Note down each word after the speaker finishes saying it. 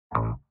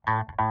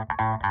Hi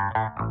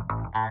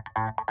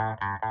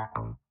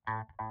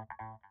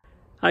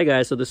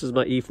guys, so this is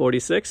my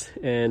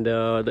E46, and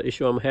the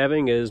issue I'm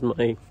having is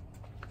my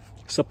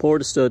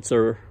support studs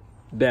are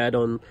bad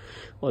on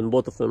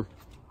both of them.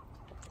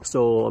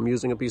 So I'm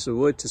using a piece of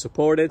wood to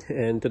support it,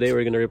 and today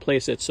we're going to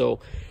replace it. So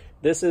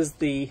this is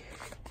the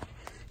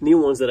new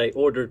ones that I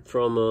ordered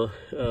from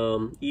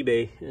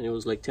eBay, and it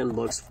was like 10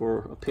 bucks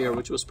for a pair,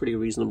 which was pretty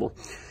reasonable.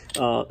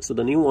 So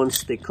the new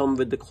ones, they come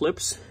with the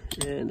clips,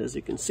 and as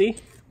you can see,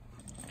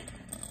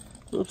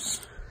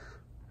 oops,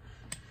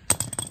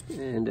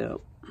 and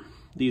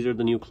these are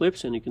the new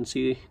clips, and you can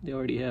see they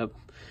already have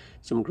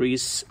some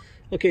grease.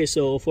 Okay,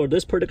 so for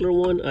this particular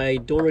one, I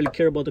don't really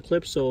care about the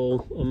clip,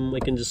 so I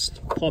can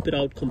just pop it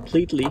out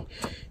completely.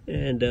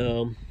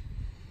 And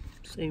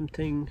same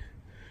thing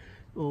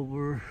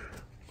over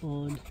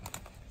on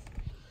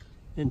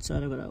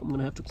inside of it. I'm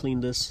gonna have to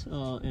clean this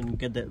and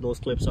get those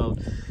clips out.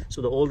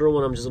 So the older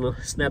one, I'm just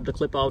gonna snap the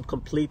clip out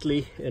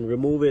completely and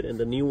remove it, and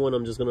the new one,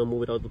 I'm just gonna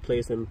move it out of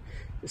place and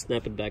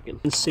snap it back in.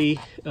 You can see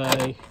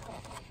I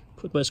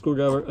put my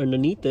screwdriver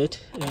underneath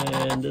it,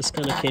 and this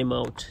kind of came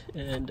out.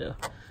 And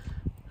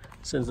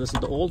since this is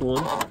the old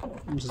one,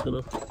 I'm just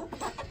gonna,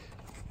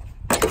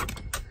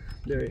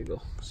 there you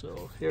go.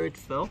 So here it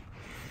fell.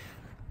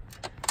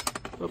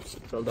 Oops,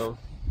 it fell down.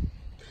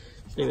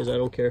 Anyways, I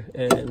don't care.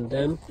 And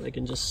then I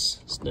can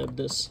just snap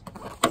this.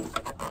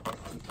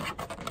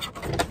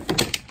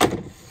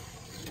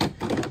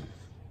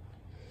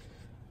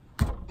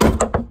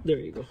 There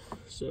you go.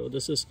 So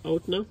this is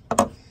out now.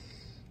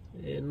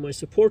 And my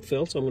support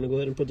fell, so I'm going to go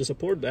ahead and put the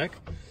support back,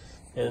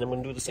 and I'm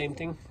going to do the same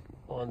thing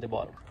on the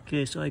bottom.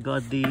 Okay, so I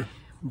got the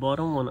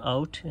bottom one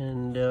out,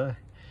 and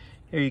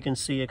here you can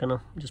see I kind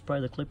of just pry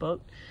the clip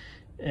out,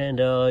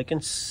 and I can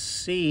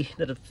see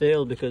that it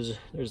failed because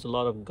there's a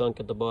lot of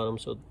gunk at the bottom,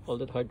 so all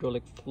that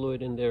hydraulic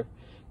fluid in there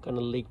kind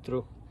of leaked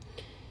through.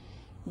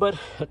 But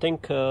I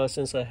think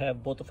since I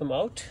have both of them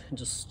out,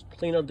 just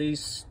clean out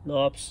these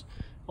knobs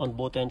on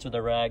both ends with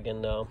a rag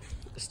and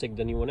stick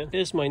the new one in.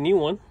 Here's my new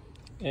one.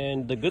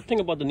 And the good thing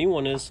about the new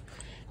one is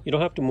you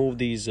don't have to move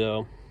these,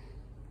 and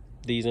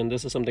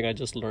this is something I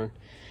just learned.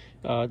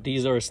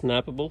 These are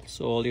snappable,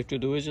 so all you have to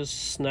do is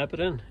just snap it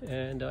in,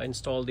 and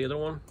install the other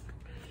one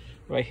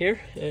right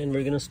here. And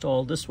we're gonna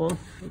install this one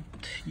with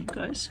you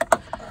guys.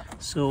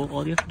 So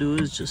all you have to do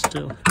is just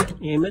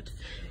aim it.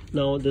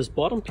 Now this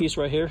bottom piece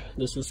right here,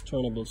 this is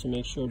turnable, so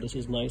make sure this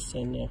is nice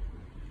and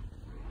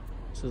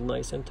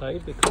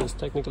tight, because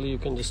technically you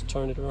can just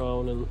turn it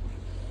around and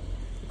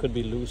it could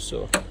be loose.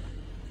 So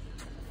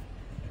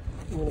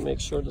I'm going to make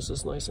sure this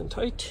is nice and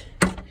tight.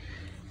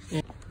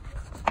 And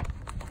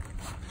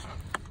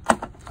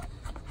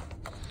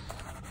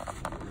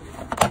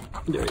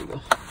there you go.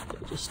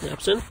 It just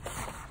snaps in. You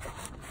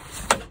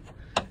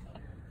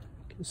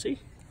can see.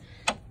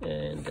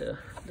 And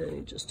then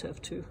you just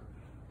have to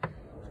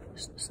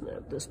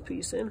snap this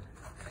piece in.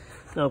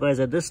 Now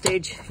guys, at this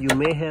stage, you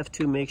may have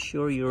to make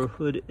sure your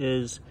hood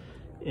is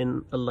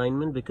in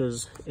alignment,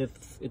 because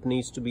if it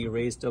needs to be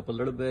raised up a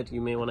little bit, you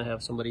may want to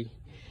have somebody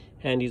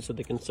handy so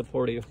they can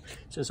support you.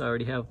 Since I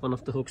already have one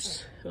of the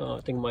hooks,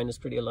 I think mine is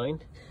pretty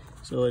aligned.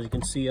 So as you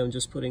can see, I'm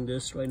just putting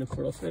this right in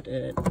front of it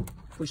and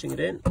pushing it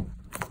in,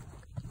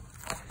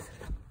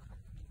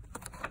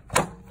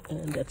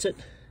 and that's it.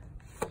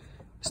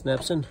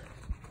 Snaps in.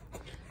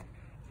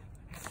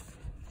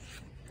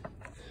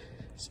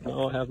 So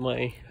now I have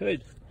my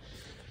hood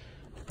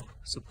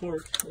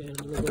support, and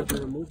we're going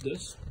to remove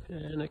this,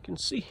 and I can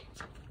see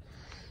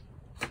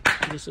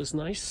this is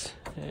nice.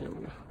 And I'm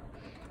gonna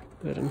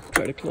go ahead and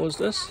try to close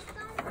this.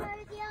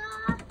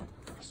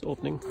 It's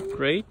opening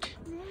great,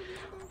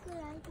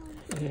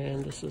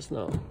 and this is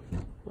now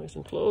nice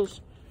and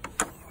closed,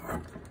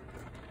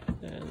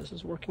 and this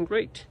is working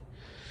great.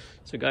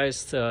 So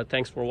guys,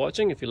 thanks for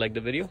watching. If you like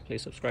the video,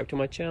 please subscribe to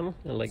my channel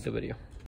and like the video.